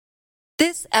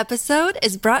This episode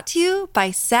is brought to you by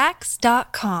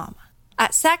Saks.com.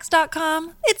 At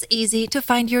Saks.com, it's easy to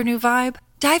find your new vibe.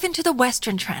 Dive into the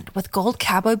Western trend with gold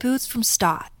cowboy boots from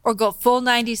Staud, or go full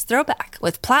 90s throwback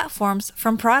with platforms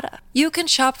from Prada. You can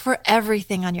shop for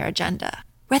everything on your agenda,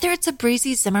 whether it's a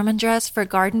breezy Zimmermann dress for a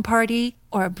garden party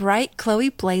or a bright Chloe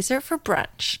blazer for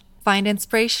brunch. Find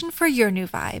inspiration for your new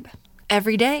vibe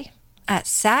every day at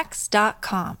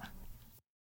Saks.com.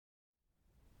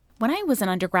 When I was an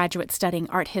undergraduate studying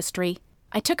art history,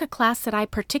 I took a class that I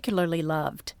particularly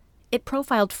loved. It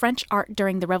profiled French art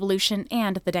during the Revolution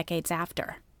and the decades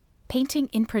after. Painting,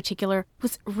 in particular,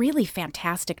 was really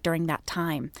fantastic during that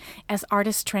time, as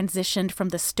artists transitioned from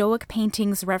the Stoic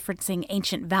paintings referencing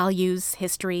ancient values,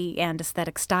 history, and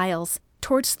aesthetic styles,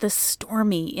 towards the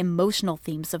stormy, emotional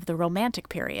themes of the Romantic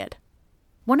period.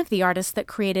 One of the artists that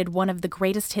created one of the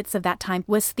greatest hits of that time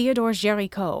was Theodore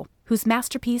Géricault, whose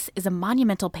masterpiece is a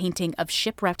monumental painting of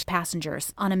shipwrecked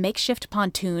passengers on a makeshift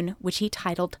pontoon which he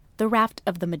titled The Raft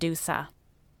of the Medusa.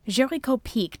 Géricault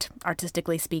peaked,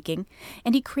 artistically speaking,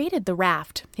 and he created the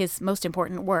raft, his most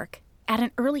important work, at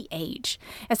an early age,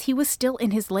 as he was still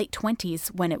in his late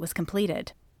 20s when it was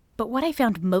completed. But what I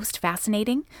found most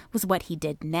fascinating was what he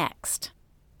did next.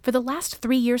 For the last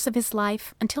 3 years of his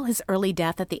life, until his early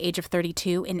death at the age of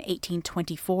 32 in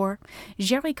 1824,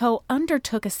 Géricault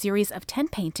undertook a series of 10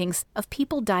 paintings of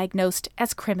people diagnosed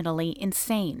as criminally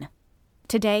insane.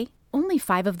 Today, only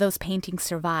 5 of those paintings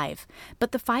survive,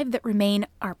 but the 5 that remain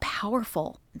are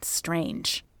powerful and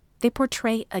strange. They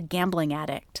portray a gambling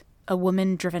addict, a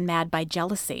woman driven mad by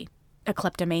jealousy, a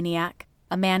kleptomaniac,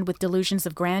 a man with delusions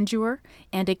of grandeur,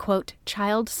 and a, quote,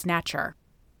 child snatcher.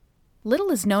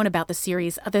 Little is known about the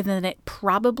series other than it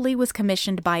probably was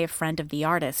commissioned by a friend of the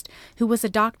artist, who was a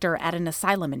doctor at an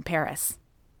asylum in Paris.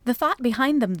 The thought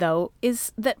behind them, though,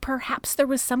 is that perhaps there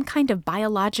was some kind of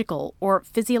biological or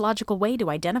physiological way to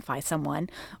identify someone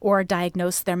or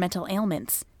diagnose their mental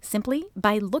ailments, simply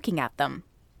by looking at them.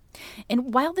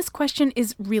 And while this question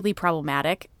is really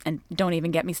problematic, and don't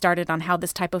even get me started on how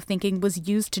this type of thinking was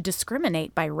used to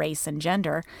discriminate by race and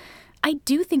gender, I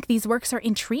do think these works are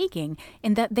intriguing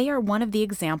in that they are one of the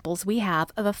examples we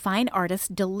have of a fine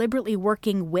artist deliberately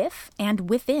working with and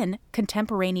within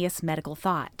contemporaneous medical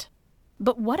thought.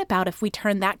 But what about if we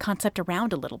turn that concept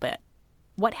around a little bit?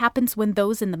 What happens when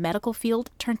those in the medical field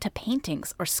turn to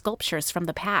paintings or sculptures from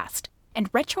the past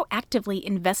and retroactively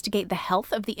investigate the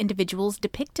health of the individuals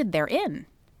depicted therein?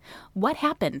 What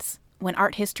happens when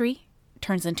art history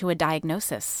turns into a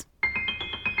diagnosis?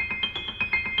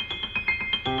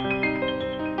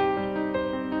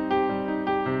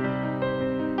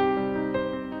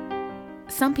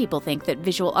 Some people think that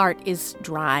visual art is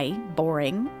dry,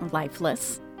 boring,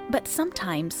 lifeless. But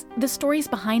sometimes the stories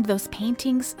behind those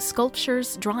paintings,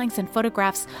 sculptures, drawings, and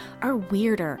photographs are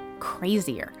weirder,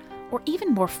 crazier, or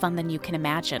even more fun than you can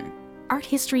imagine. Art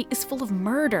history is full of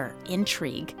murder,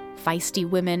 intrigue, feisty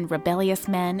women, rebellious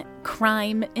men,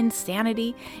 crime,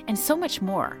 insanity, and so much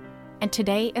more. And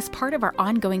today, as part of our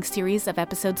ongoing series of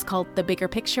episodes called The Bigger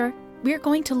Picture, we are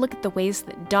going to look at the ways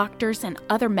that doctors and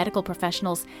other medical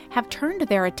professionals have turned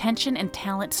their attention and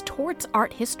talents towards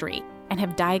art history and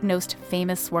have diagnosed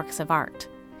famous works of art,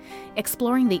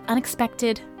 exploring the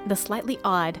unexpected, the slightly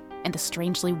odd, and the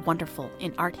strangely wonderful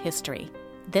in art history.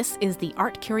 This is the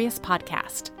Art Curious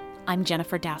Podcast. I'm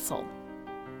Jennifer Dassel.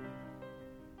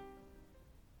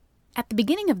 At the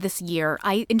beginning of this year,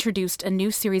 I introduced a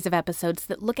new series of episodes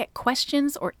that look at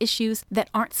questions or issues that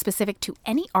aren't specific to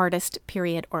any artist,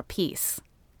 period, or piece.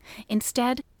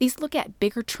 Instead, these look at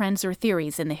bigger trends or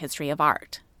theories in the history of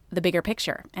art. The bigger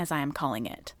picture, as I am calling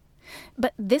it.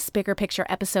 But this bigger picture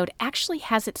episode actually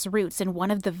has its roots in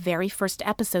one of the very first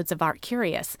episodes of Art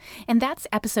Curious, and that's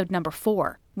episode number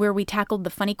 4, where we tackled the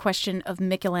funny question of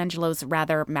Michelangelo's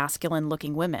rather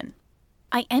masculine-looking women.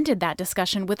 I ended that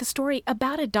discussion with a story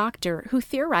about a doctor who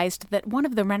theorized that one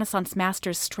of the Renaissance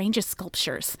master's strangest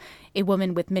sculptures, a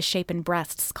woman with misshapen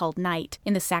breasts called Night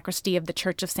in the sacristy of the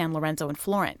Church of San Lorenzo in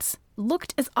Florence,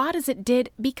 looked as odd as it did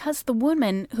because the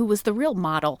woman who was the real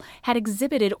model had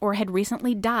exhibited or had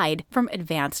recently died from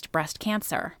advanced breast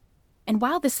cancer. And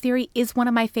while this theory is one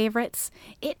of my favorites,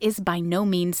 it is by no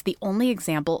means the only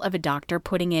example of a doctor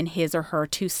putting in his or her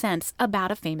 2 cents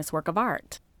about a famous work of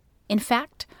art. In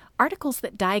fact, articles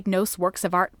that diagnose works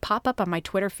of art pop up on my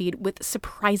Twitter feed with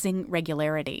surprising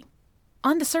regularity.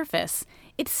 On the surface,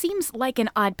 it seems like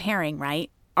an odd pairing, right?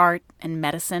 Art and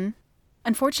medicine.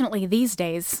 Unfortunately, these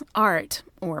days, art,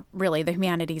 or really the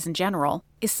humanities in general,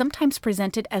 is sometimes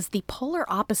presented as the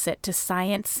polar opposite to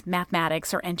science,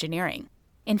 mathematics, or engineering.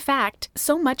 In fact,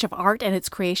 so much of art and its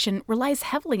creation relies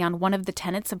heavily on one of the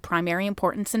tenets of primary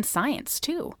importance in science,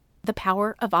 too: the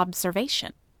power of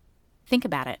observation. Think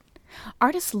about it.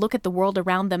 Artists look at the world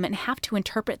around them and have to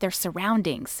interpret their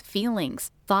surroundings,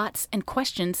 feelings, thoughts, and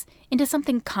questions into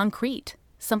something concrete,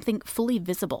 something fully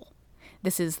visible.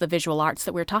 This is the visual arts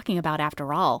that we're talking about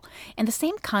after all, and the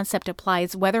same concept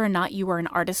applies whether or not you are an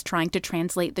artist trying to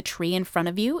translate the tree in front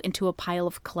of you into a pile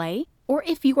of clay, or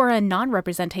if you are a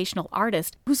non-representational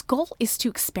artist whose goal is to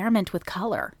experiment with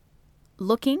color.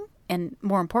 Looking, and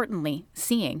more importantly,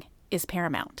 seeing, is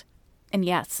paramount. And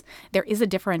yes, there is a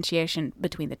differentiation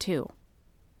between the two.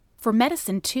 For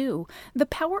medicine, too, the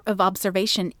power of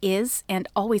observation is, and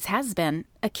always has been,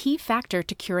 a key factor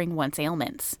to curing one's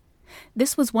ailments.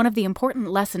 This was one of the important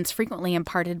lessons frequently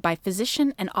imparted by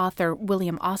physician and author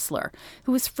William Osler,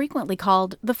 who is frequently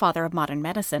called the father of modern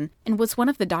medicine, and was one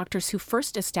of the doctors who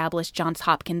first established Johns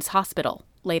Hopkins Hospital,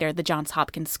 later the Johns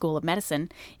Hopkins School of Medicine,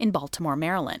 in Baltimore,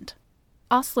 Maryland.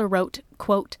 Osler wrote,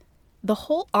 quote, "The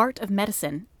whole art of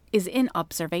medicine is in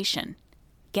observation.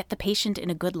 Get the patient in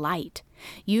a good light.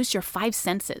 Use your 5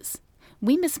 senses.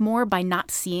 We miss more by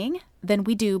not seeing than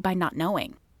we do by not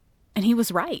knowing." And he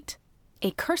was right.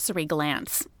 A cursory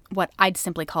glance, what I'd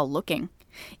simply call looking,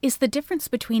 is the difference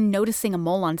between noticing a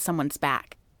mole on someone's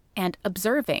back, and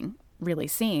observing, really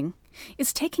seeing,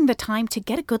 is taking the time to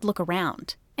get a good look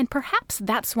around. And perhaps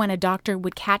that's when a doctor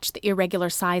would catch the irregular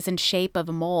size and shape of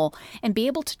a mole and be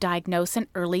able to diagnose an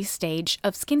early stage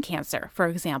of skin cancer, for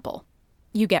example.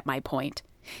 You get my point.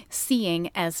 Seeing,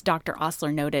 as Dr.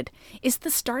 Osler noted, is the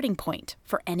starting point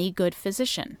for any good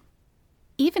physician.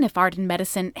 Even if art and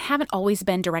medicine haven't always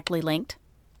been directly linked,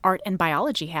 art and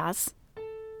biology has.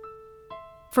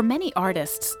 For many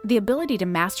artists, the ability to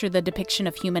master the depiction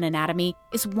of human anatomy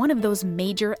is one of those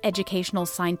major educational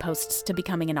signposts to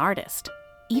becoming an artist.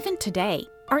 Even today,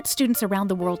 art students around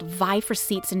the world vie for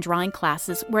seats in drawing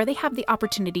classes where they have the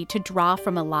opportunity to draw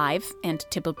from a live, and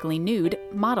typically nude,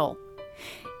 model.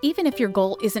 Even if your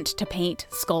goal isn't to paint,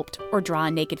 sculpt, or draw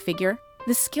a naked figure,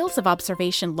 the skills of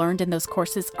observation learned in those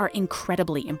courses are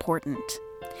incredibly important.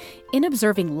 In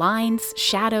observing lines,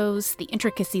 shadows, the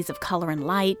intricacies of color and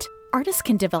light, artists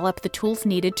can develop the tools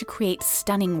needed to create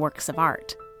stunning works of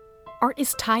art. Art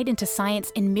is tied into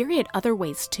science in myriad other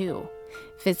ways too.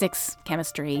 Physics,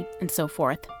 chemistry, and so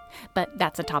forth. But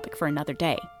that's a topic for another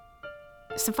day.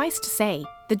 Suffice to say,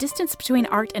 the distance between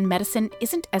art and medicine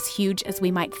isn't as huge as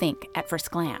we might think at first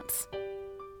glance.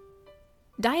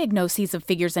 Diagnoses of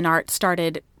figures in art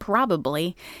started,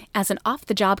 probably, as an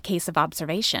off-the-job case of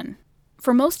observation.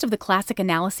 For most of the classic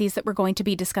analyses that we're going to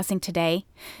be discussing today,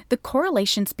 the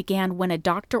correlations began when a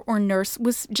doctor or nurse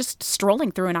was just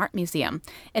strolling through an art museum,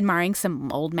 admiring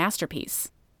some old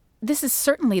masterpiece. This is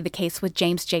certainly the case with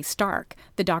James J. Stark,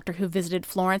 the doctor who visited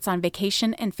Florence on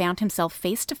vacation and found himself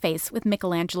face-to-face with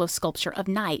Michelangelo's sculpture of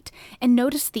Night and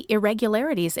noticed the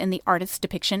irregularities in the artist's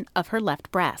depiction of her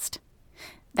left breast.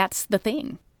 That's the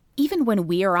thing. Even when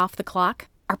we are off the clock,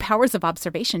 our powers of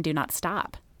observation do not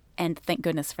stop. And thank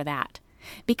goodness for that.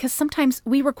 Because sometimes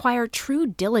we require true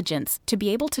diligence to be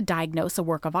able to diagnose a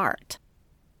work of art.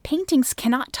 Paintings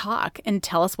cannot talk and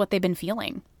tell us what they've been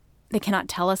feeling. They cannot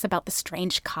tell us about the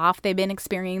strange cough they've been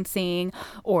experiencing,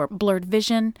 or blurred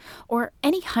vision, or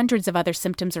any hundreds of other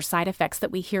symptoms or side effects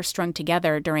that we hear strung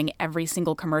together during every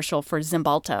single commercial for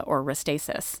Zymbalta or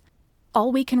Restasis.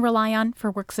 All we can rely on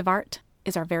for works of art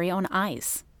is our very own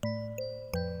eyes.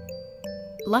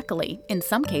 Luckily, in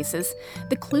some cases,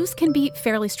 the clues can be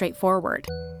fairly straightforward.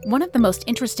 One of the most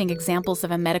interesting examples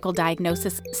of a medical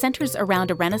diagnosis centers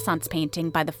around a Renaissance painting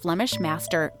by the Flemish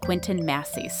master Quentin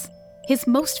Massys. His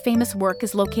most famous work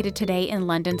is located today in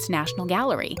London's National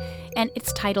Gallery, and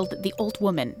it's titled The Old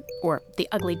Woman, or The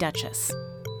Ugly Duchess.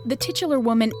 The titular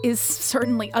woman is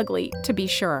certainly ugly, to be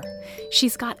sure.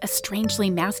 She's got a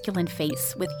strangely masculine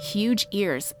face with huge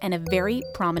ears and a very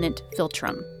prominent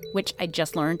philtrum, which I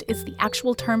just learned is the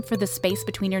actual term for the space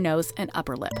between your nose and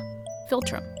upper lip.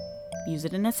 Philtrum. Use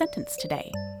it in a sentence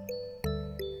today.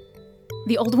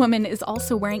 The old woman is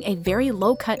also wearing a very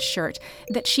low-cut shirt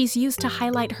that she's used to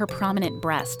highlight her prominent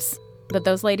breasts. But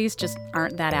those ladies just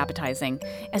aren't that appetizing,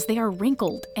 as they are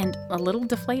wrinkled and a little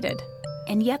deflated.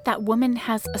 And yet that woman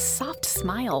has a soft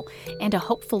smile and a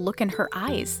hopeful look in her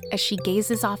eyes as she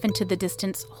gazes off into the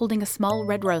distance holding a small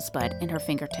red rosebud in her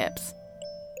fingertips.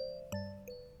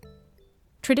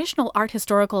 Traditional art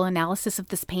historical analysis of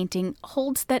this painting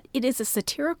holds that it is a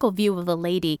satirical view of a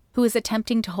lady who is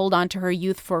attempting to hold on to her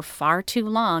youth for far too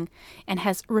long and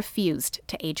has refused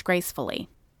to age gracefully.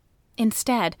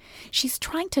 Instead, she's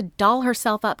trying to doll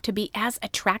herself up to be as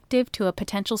attractive to a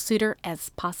potential suitor as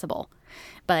possible.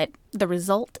 But the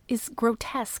result is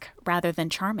grotesque rather than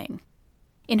charming.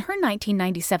 In her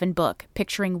 1997 book,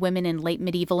 Picturing Women in Late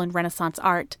Medieval and Renaissance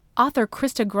Art, author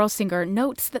Christa Grossinger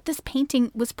notes that this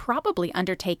painting was probably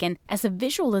undertaken as a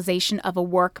visualization of a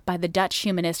work by the Dutch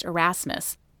humanist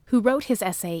Erasmus, who wrote his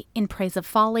essay In Praise of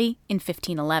Folly in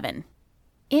 1511.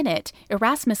 In it,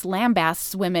 Erasmus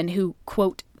lambasts women who,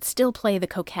 quote, still play the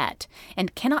coquette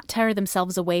and cannot tear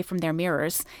themselves away from their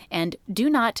mirrors and do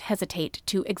not hesitate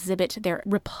to exhibit their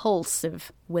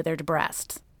repulsive withered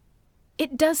breasts.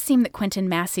 It does seem that Quentin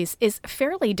Massey's is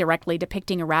fairly directly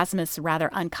depicting Erasmus' rather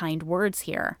unkind words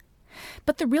here.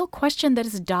 But the real question that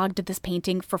has dogged this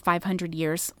painting for 500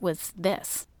 years was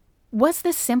this. Was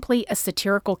this simply a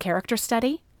satirical character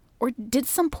study? Or did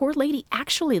some poor lady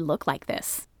actually look like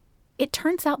this? It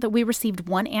turns out that we received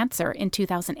one answer in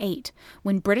 2008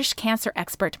 when British cancer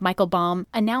expert Michael Baum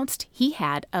announced he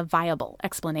had a viable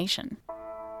explanation.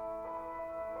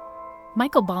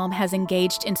 Michael Baum has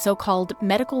engaged in so-called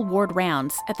medical ward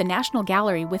rounds at the National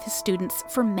Gallery with his students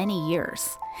for many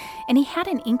years, and he had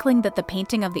an inkling that the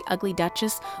painting of the Ugly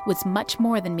Duchess was much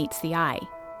more than meets the eye.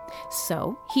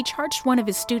 So he charged one of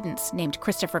his students, named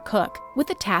Christopher Cook, with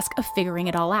the task of figuring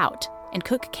it all out, and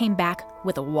Cook came back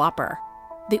with a whopper.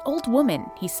 The old woman,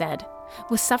 he said,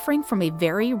 was suffering from a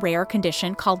very rare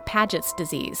condition called Paget's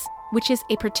disease, which is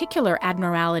a particular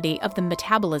abnormality of the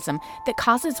metabolism that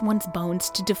causes one's bones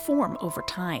to deform over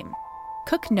time.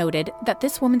 Cook noted that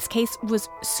this woman's case was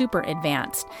super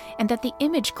advanced and that the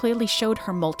image clearly showed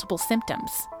her multiple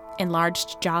symptoms: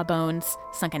 enlarged jawbones,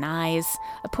 sunken eyes,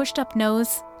 a pushed-up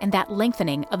nose, and that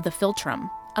lengthening of the philtrum,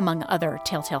 among other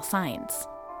telltale signs.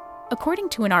 According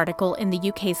to an article in the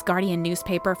UK's Guardian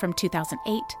newspaper from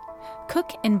 2008,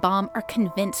 Cook and Baum are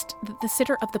convinced that the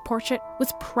sitter of the portrait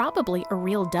was probably a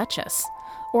real duchess,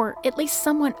 or at least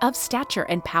someone of stature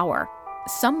and power,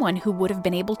 someone who would have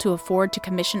been able to afford to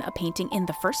commission a painting in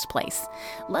the first place,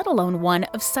 let alone one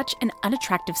of such an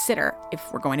unattractive sitter,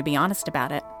 if we're going to be honest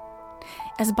about it.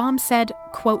 As Baum said,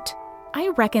 quote, "I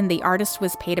reckon the artist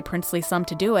was paid a princely sum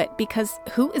to do it, because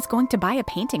who is going to buy a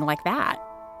painting like that?"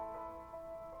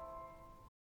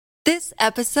 This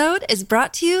episode is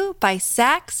brought to you by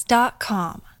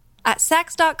Saks.com. At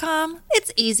Saks.com,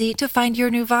 it's easy to find your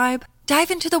new vibe.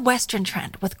 Dive into the Western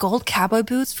trend with gold cowboy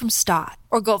boots from Stott,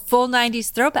 or go full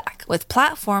 90s throwback with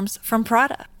platforms from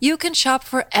Prada. You can shop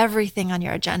for everything on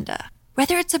your agenda,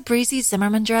 whether it's a breezy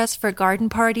Zimmermann dress for a garden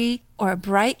party or a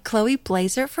bright Chloe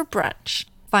blazer for brunch.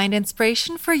 Find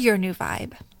inspiration for your new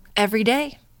vibe every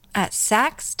day at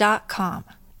Saks.com.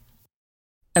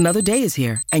 Another day is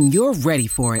here, and you're ready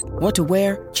for it. What to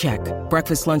wear? Check.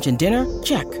 Breakfast, lunch, and dinner?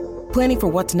 Check. Planning for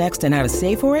what's next and how to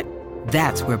save for it?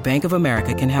 That's where Bank of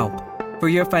America can help. For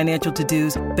your financial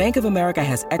to-dos, Bank of America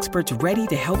has experts ready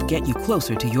to help get you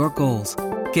closer to your goals.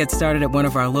 Get started at one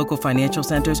of our local financial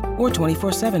centers or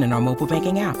 24/7 in our mobile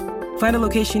banking app. Find a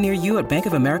location near you at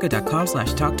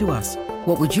bankofamerica.com/talktous.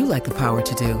 What would you like the power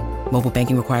to do? Mobile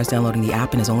banking requires downloading the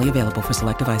app and is only available for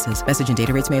select devices. Message and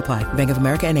data rates may apply. Bank of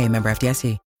America N.A., member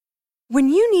FDIC. When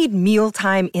you need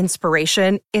mealtime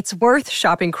inspiration, it's worth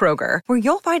shopping Kroger, where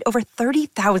you'll find over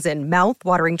 30,000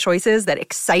 mouth-watering choices that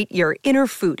excite your inner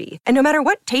foodie. And no matter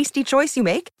what tasty choice you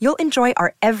make, you'll enjoy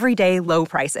our everyday low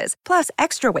prices, plus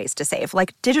extra ways to save,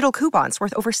 like digital coupons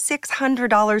worth over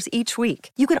 $600 each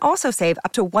week. You can also save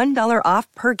up to $1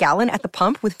 off per gallon at the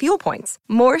pump with fuel points.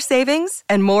 More savings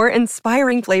and more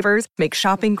inspiring flavors make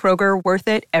shopping Kroger worth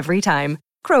it every time.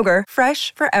 Kroger,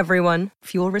 fresh for everyone.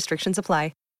 Fuel restrictions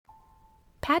apply.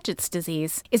 Paget's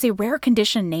disease is a rare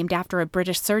condition named after a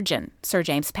British surgeon, Sir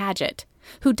James Paget,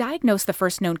 who diagnosed the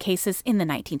first known cases in the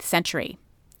 19th century.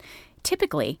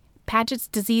 Typically, Paget's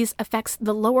disease affects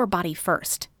the lower body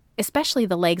first, especially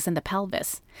the legs and the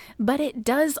pelvis, but it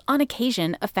does on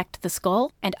occasion affect the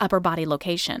skull and upper body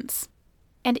locations.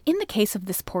 And in the case of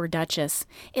this poor duchess,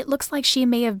 it looks like she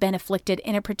may have been afflicted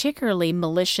in a particularly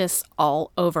malicious,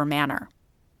 all-over manner.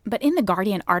 But in the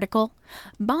Guardian article,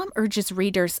 Baum urges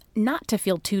readers not to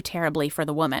feel too terribly for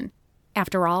the woman.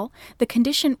 After all, the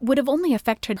condition would have only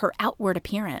affected her outward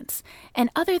appearance, and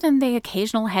other than the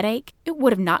occasional headache, it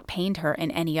would have not pained her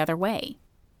in any other way.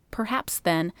 Perhaps,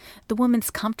 then, the woman's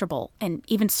comfortable and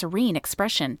even serene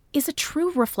expression is a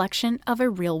true reflection of a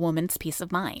real woman's peace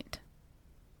of mind.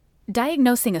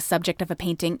 Diagnosing a subject of a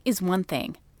painting is one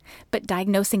thing, but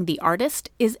diagnosing the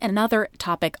artist is another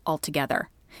topic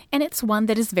altogether. And it's one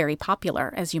that is very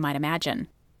popular, as you might imagine.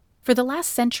 For the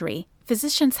last century,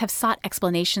 physicians have sought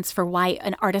explanations for why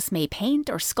an artist may paint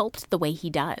or sculpt the way he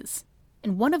does.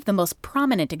 And one of the most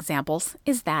prominent examples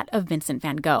is that of Vincent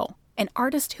van Gogh, an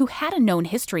artist who had a known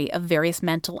history of various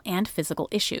mental and physical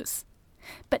issues.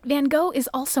 But Van Gogh is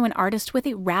also an artist with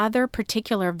a rather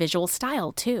particular visual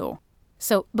style, too.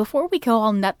 So before we go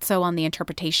all nutso on the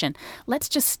interpretation, let's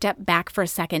just step back for a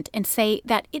second and say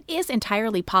that it is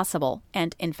entirely possible,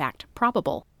 and in fact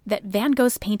probable, that Van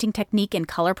Gogh's painting technique and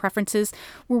color preferences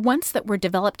were ones that were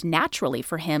developed naturally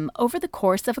for him over the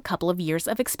course of a couple of years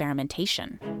of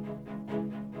experimentation.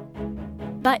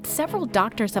 But several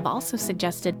doctors have also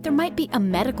suggested there might be a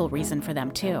medical reason for them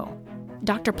too.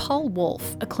 Dr. Paul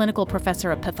Wolfe, a clinical professor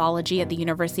of pathology at the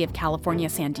University of California,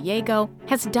 San Diego,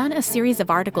 has done a series of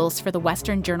articles for the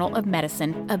Western Journal of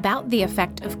Medicine about the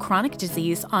effect of chronic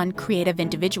disease on creative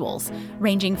individuals,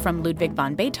 ranging from Ludwig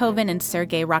van Beethoven and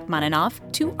Sergei Rachmaninoff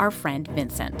to our friend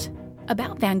Vincent.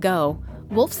 About Van Gogh,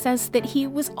 Wolfe says that he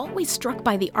was always struck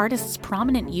by the artist's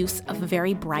prominent use of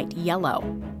very bright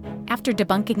yellow. After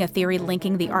debunking a theory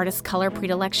linking the artist's color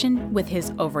predilection with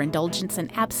his overindulgence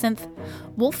in absinthe,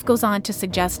 Wolfe goes on to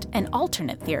suggest an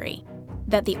alternate theory,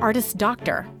 that the artist's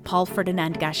doctor, Paul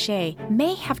Ferdinand Gachet,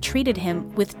 may have treated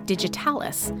him with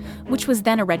digitalis, which was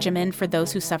then a regimen for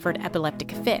those who suffered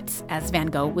epileptic fits, as Van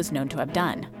Gogh was known to have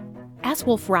done. As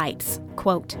Wolfe writes,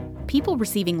 quote, "People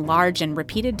receiving large and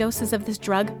repeated doses of this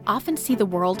drug often see the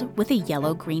world with a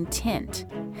yellow-green tint.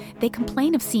 They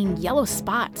complain of seeing yellow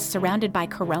spots surrounded by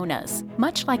coronas,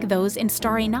 much like those in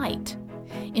Starry Night.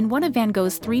 In one of Van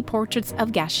Gogh's 3 portraits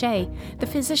of Gachet, the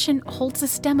physician holds a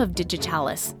stem of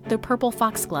digitalis, the purple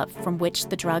foxglove from which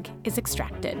the drug is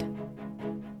extracted."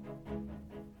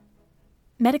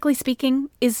 Medically speaking,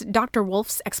 is Dr.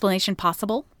 Wolfe's explanation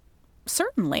possible?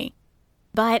 Certainly.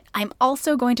 But I'm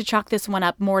also going to chalk this one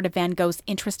up more to Van Gogh's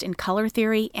interest in color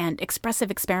theory and expressive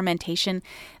experimentation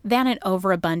than an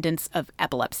overabundance of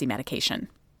epilepsy medication.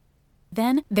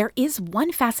 Then there is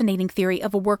one fascinating theory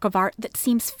of a work of art that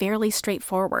seems fairly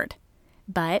straightforward.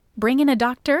 But bring in a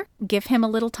doctor, give him a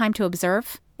little time to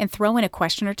observe, and throw in a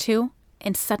question or two,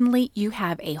 and suddenly you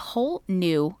have a whole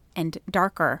new and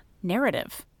darker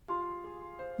narrative.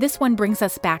 This one brings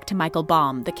us back to Michael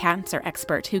Baum, the cancer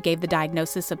expert who gave the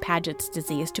diagnosis of Paget's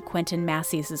disease to Quentin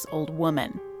Massey's old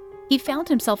woman. He found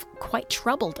himself quite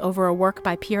troubled over a work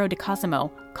by Piero di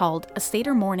Cosimo called A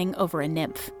Satyr Mourning Over a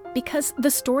Nymph, because the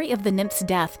story of the nymph's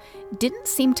death didn't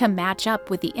seem to match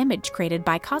up with the image created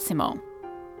by Cosimo.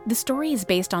 The story is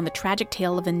based on the tragic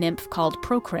tale of a nymph called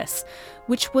Procris,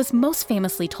 which was most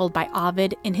famously told by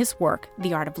Ovid in his work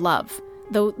The Art of Love,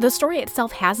 though the story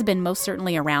itself has been most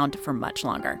certainly around for much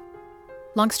longer.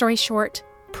 Long story short,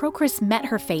 Procris met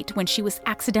her fate when she was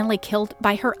accidentally killed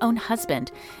by her own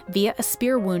husband via a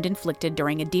spear wound inflicted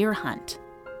during a deer hunt.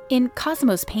 In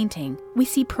Cosimo's painting, we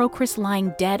see Procris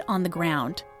lying dead on the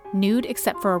ground, nude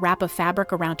except for a wrap of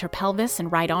fabric around her pelvis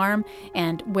and right arm,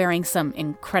 and wearing some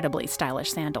incredibly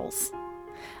stylish sandals.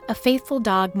 A faithful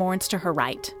dog mourns to her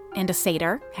right, and a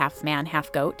satyr, half man,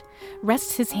 half goat,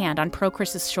 rests his hand on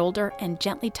Procris's shoulder and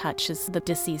gently touches the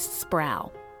deceased's brow.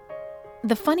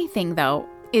 The funny thing, though,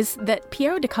 is that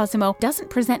Piero di Cosimo doesn't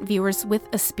present viewers with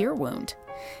a spear wound,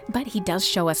 but he does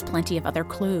show us plenty of other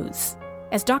clues.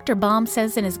 As Dr. Baum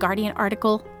says in his Guardian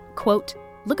article, quote,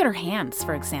 "Look at her hands,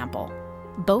 for example.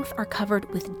 Both are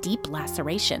covered with deep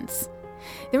lacerations.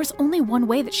 There was only one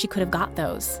way that she could have got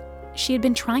those. She had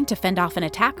been trying to fend off an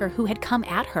attacker who had come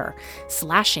at her,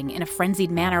 slashing in a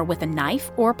frenzied manner with a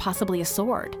knife or possibly a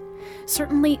sword.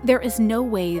 Certainly, there is no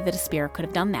way that a spear could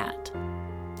have done that."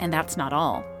 And that's not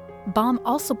all. Baum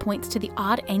also points to the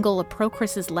odd angle of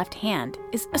Procris's left hand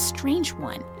is a strange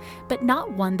one, but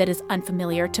not one that is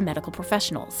unfamiliar to medical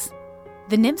professionals.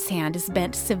 The nymph's hand is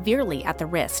bent severely at the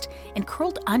wrist and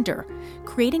curled under,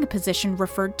 creating a position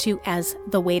referred to as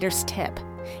the waiter's tip,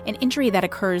 an injury that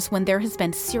occurs when there has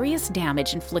been serious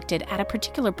damage inflicted at a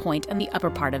particular point in the upper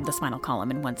part of the spinal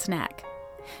column in one's neck.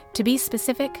 To be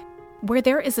specific, where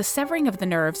there is a severing of the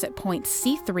nerves at points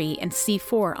C3 and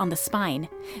C4 on the spine,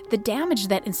 the damage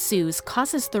that ensues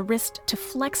causes the wrist to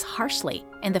flex harshly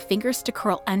and the fingers to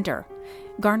curl under,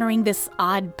 garnering this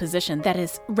odd position that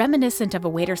is reminiscent of a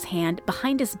waiter's hand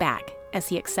behind his back as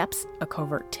he accepts a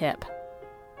covert tip.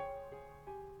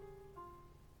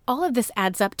 All of this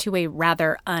adds up to a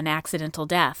rather unaccidental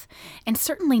death, and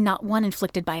certainly not one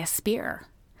inflicted by a spear.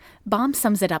 Baum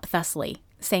sums it up thusly,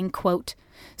 saying, quote,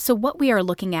 "So what we are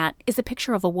looking at is a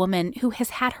picture of a woman who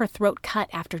has had her throat cut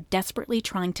after desperately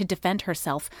trying to defend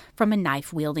herself from a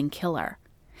knife-wielding killer.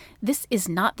 This is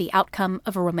not the outcome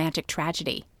of a romantic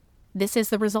tragedy. This is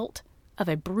the result of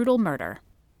a brutal murder."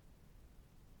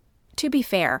 To be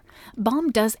fair, Baum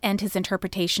does end his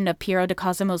interpretation of Piero di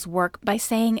Cosimo's work by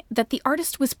saying that the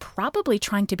artist was probably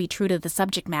trying to be true to the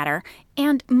subject matter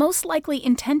and most likely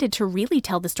intended to really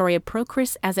tell the story of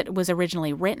Procris as it was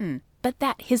originally written, but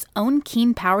that his own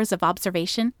keen powers of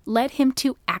observation led him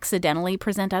to accidentally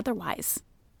present otherwise.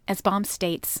 As Baum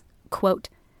states, quote,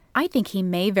 I think he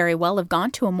may very well have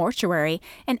gone to a mortuary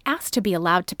and asked to be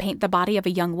allowed to paint the body of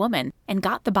a young woman and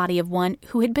got the body of one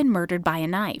who had been murdered by a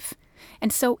knife.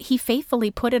 And so he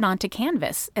faithfully put it onto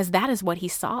canvas, as that is what he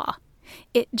saw.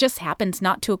 It just happens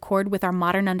not to accord with our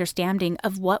modern understanding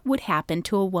of what would happen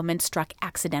to a woman struck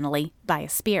accidentally by a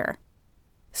spear.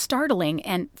 Startling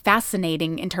and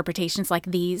fascinating interpretations like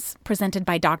these, presented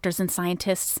by doctors and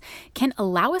scientists, can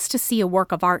allow us to see a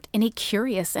work of art in a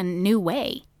curious and new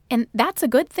way. And that's a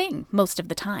good thing most of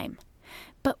the time.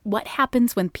 But what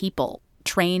happens when people,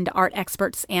 trained art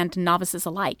experts and novices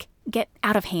alike, get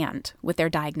out of hand with their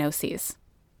diagnoses?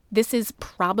 This is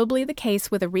probably the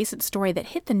case with a recent story that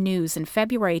hit the news in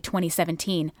February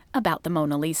 2017 about the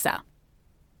Mona Lisa.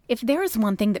 If there is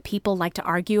one thing that people like to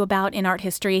argue about in art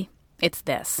history, it's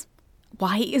this.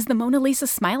 Why is the Mona Lisa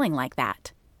smiling like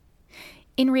that?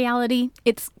 In reality,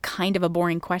 it's kind of a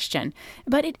boring question,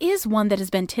 but it is one that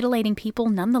has been titillating people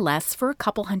nonetheless for a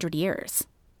couple hundred years.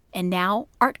 And now,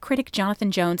 art critic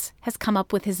Jonathan Jones has come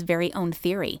up with his very own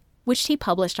theory, which he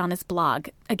published on his blog,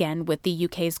 again with the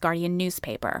UK's Guardian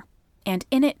newspaper. And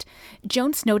in it,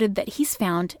 Jones noted that he's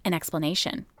found an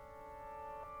explanation.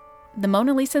 The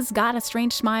Mona Lisa's got a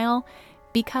strange smile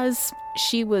because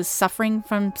she was suffering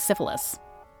from syphilis.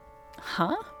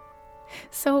 Huh?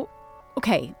 So,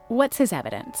 okay, what's his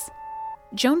evidence?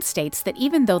 Jones states that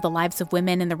even though the lives of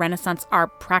women in the Renaissance are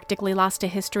practically lost to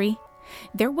history,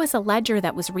 there was a ledger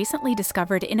that was recently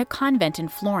discovered in a convent in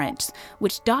Florence,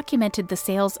 which documented the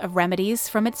sales of remedies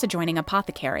from its adjoining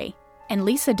apothecary. And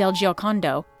Lisa del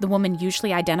Giocondo, the woman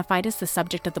usually identified as the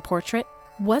subject of the portrait,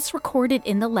 was recorded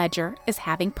in the ledger as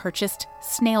having purchased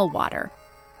snail water.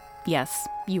 Yes,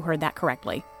 you heard that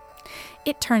correctly.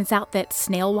 It turns out that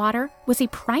snail water was a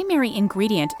primary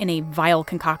ingredient in a vile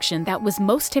concoction that was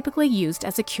most typically used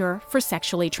as a cure for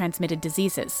sexually transmitted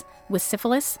diseases, with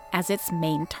syphilis as its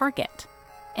main target.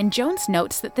 And Jones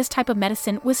notes that this type of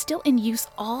medicine was still in use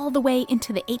all the way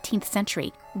into the 18th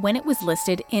century, when it was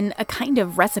listed in a kind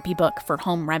of recipe book for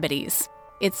home remedies.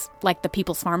 It's like the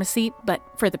People's Pharmacy, but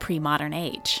for the pre-modern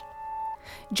age.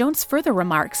 Jones further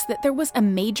remarks that there was a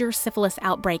major syphilis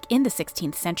outbreak in the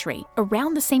 16th century,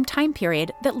 around the same time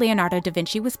period that Leonardo da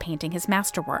Vinci was painting his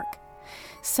masterwork.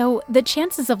 So the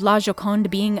chances of La Joconde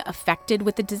being affected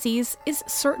with the disease is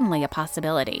certainly a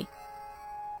possibility.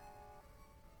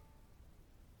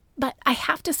 But I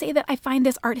have to say that I find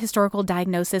this art historical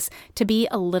diagnosis to be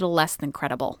a little less than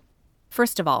credible.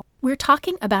 First of all, we're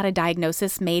talking about a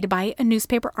diagnosis made by a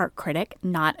newspaper art critic,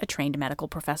 not a trained medical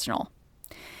professional.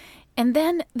 And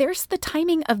then there's the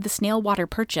timing of the snail water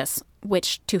purchase,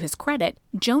 which, to his credit,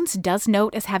 Jones does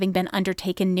note as having been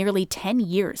undertaken nearly 10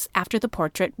 years after the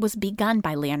portrait was begun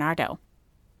by Leonardo.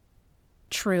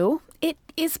 True, it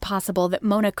is possible that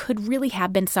Mona could really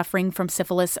have been suffering from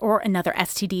syphilis or another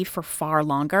STD for far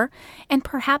longer, and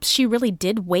perhaps she really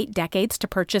did wait decades to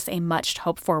purchase a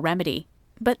much-hoped-for remedy.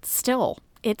 But still,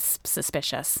 it's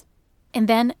suspicious. And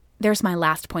then there's my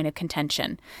last point of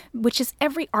contention, which is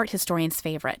every art historian's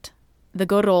favorite. The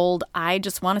good old, I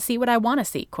just want to see what I want to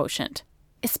see quotient.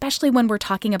 Especially when we're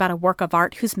talking about a work of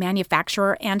art whose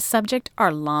manufacturer and subject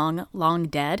are long, long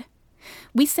dead.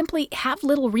 We simply have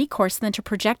little recourse than to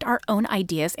project our own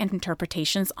ideas and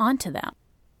interpretations onto them.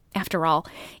 After all,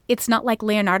 it's not like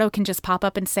Leonardo can just pop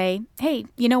up and say, hey,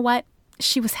 you know what?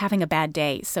 She was having a bad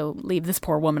day, so leave this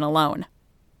poor woman alone.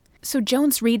 So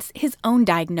Jones reads his own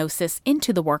diagnosis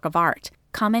into the work of art,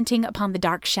 commenting upon the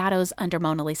dark shadows under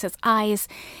Mona Lisa's eyes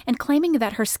and claiming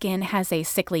that her skin has a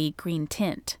sickly green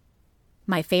tint.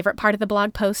 My favorite part of the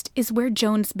blog post is where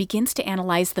Jones begins to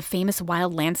analyze the famous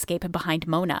wild landscape behind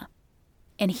Mona.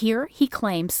 And here he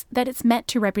claims that it's meant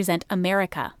to represent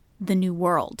America, the New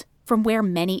World, from where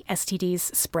many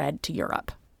STDs spread to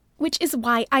Europe. Which is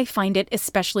why I find it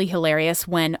especially hilarious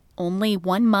when, only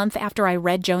 1 month after I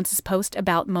read Jones's post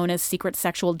about Mona's secret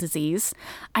sexual disease,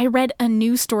 I read a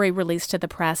new story released to the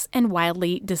press and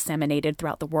widely disseminated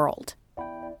throughout the world.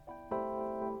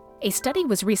 A study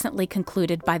was recently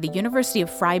concluded by the University of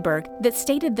Freiburg that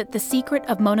stated that the secret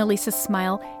of Mona Lisa's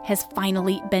smile has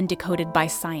finally been decoded by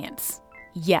science.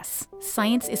 Yes,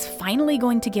 science is finally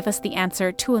going to give us the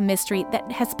answer to a mystery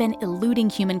that has been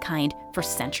eluding humankind for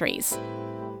centuries.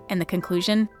 And the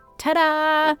conclusion?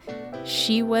 Ta-da!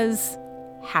 She was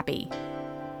happy.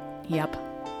 Yep.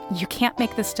 You can't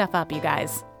make this stuff up, you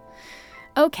guys.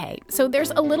 Okay, so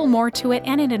there's a little more to it,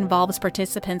 and it involves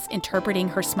participants interpreting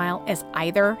her smile as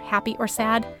either happy or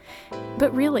sad.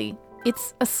 But really,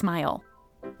 it's a smile.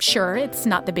 Sure, it's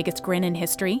not the biggest grin in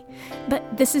history,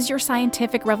 but this is your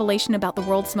scientific revelation about the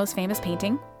world's most famous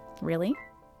painting? Really?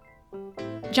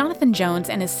 Jonathan Jones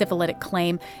and his syphilitic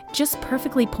claim just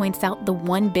perfectly points out the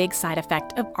one big side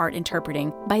effect of art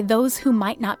interpreting by those who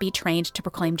might not be trained to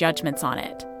proclaim judgments on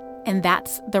it. And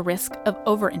that's the risk of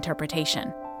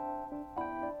overinterpretation.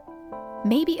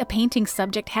 Maybe a painting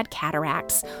subject had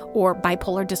cataracts, or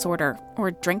bipolar disorder,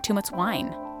 or drank too much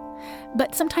wine.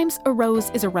 But sometimes a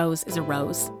rose is a rose is a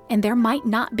rose, and there might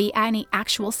not be any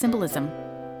actual symbolism,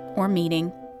 or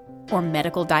meaning, or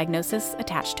medical diagnosis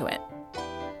attached to it.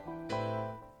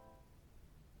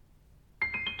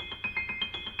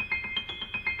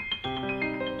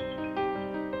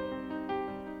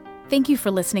 Thank you for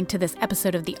listening to this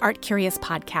episode of the Art Curious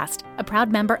Podcast, a proud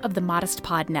member of the Modest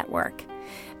Pod Network.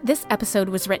 This episode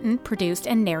was written, produced,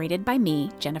 and narrated by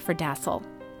me, Jennifer Dassel.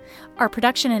 Our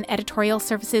production and editorial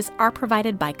services are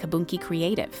provided by Kabunki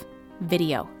Creative.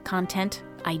 Video, content,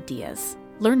 ideas.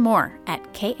 Learn more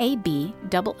at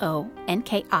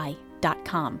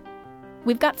KABOONKI.com.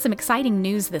 We've got some exciting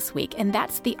news this week, and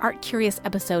that's the Art Curious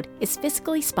episode is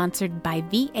fiscally sponsored by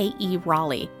VAE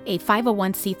Raleigh, a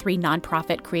 501c3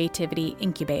 nonprofit creativity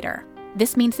incubator.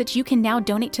 This means that you can now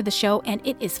donate to the show, and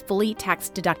it is fully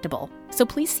tax deductible. So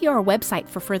please see our website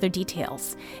for further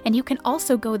details. And you can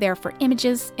also go there for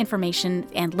images, information,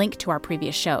 and link to our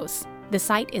previous shows. The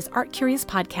site is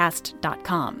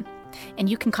artcuriouspodcast.com. And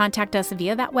you can contact us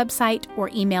via that website or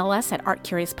email us at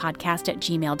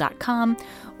artcuriouspodcast@gmail.com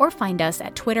or find us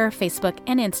at Twitter, Facebook,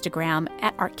 and Instagram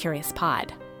at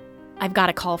artcuriouspod. I've got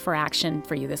a call for action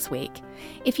for you this week.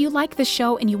 If you like the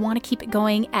show and you want to keep it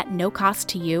going at no cost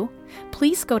to you,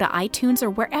 please go to iTunes or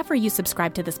wherever you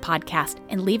subscribe to this podcast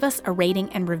and leave us a rating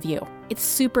and review. It's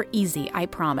super easy, I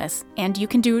promise, and you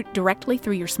can do it directly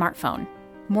through your smartphone.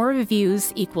 More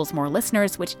reviews equals more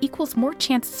listeners, which equals more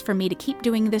chances for me to keep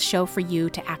doing this show for you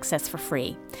to access for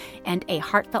free. And a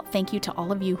heartfelt thank you to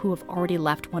all of you who have already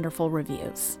left wonderful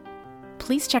reviews.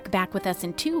 Please check back with us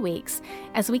in 2 weeks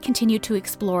as we continue to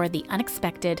explore the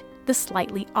unexpected, the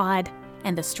slightly odd,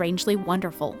 and the strangely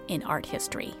wonderful in art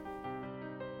history.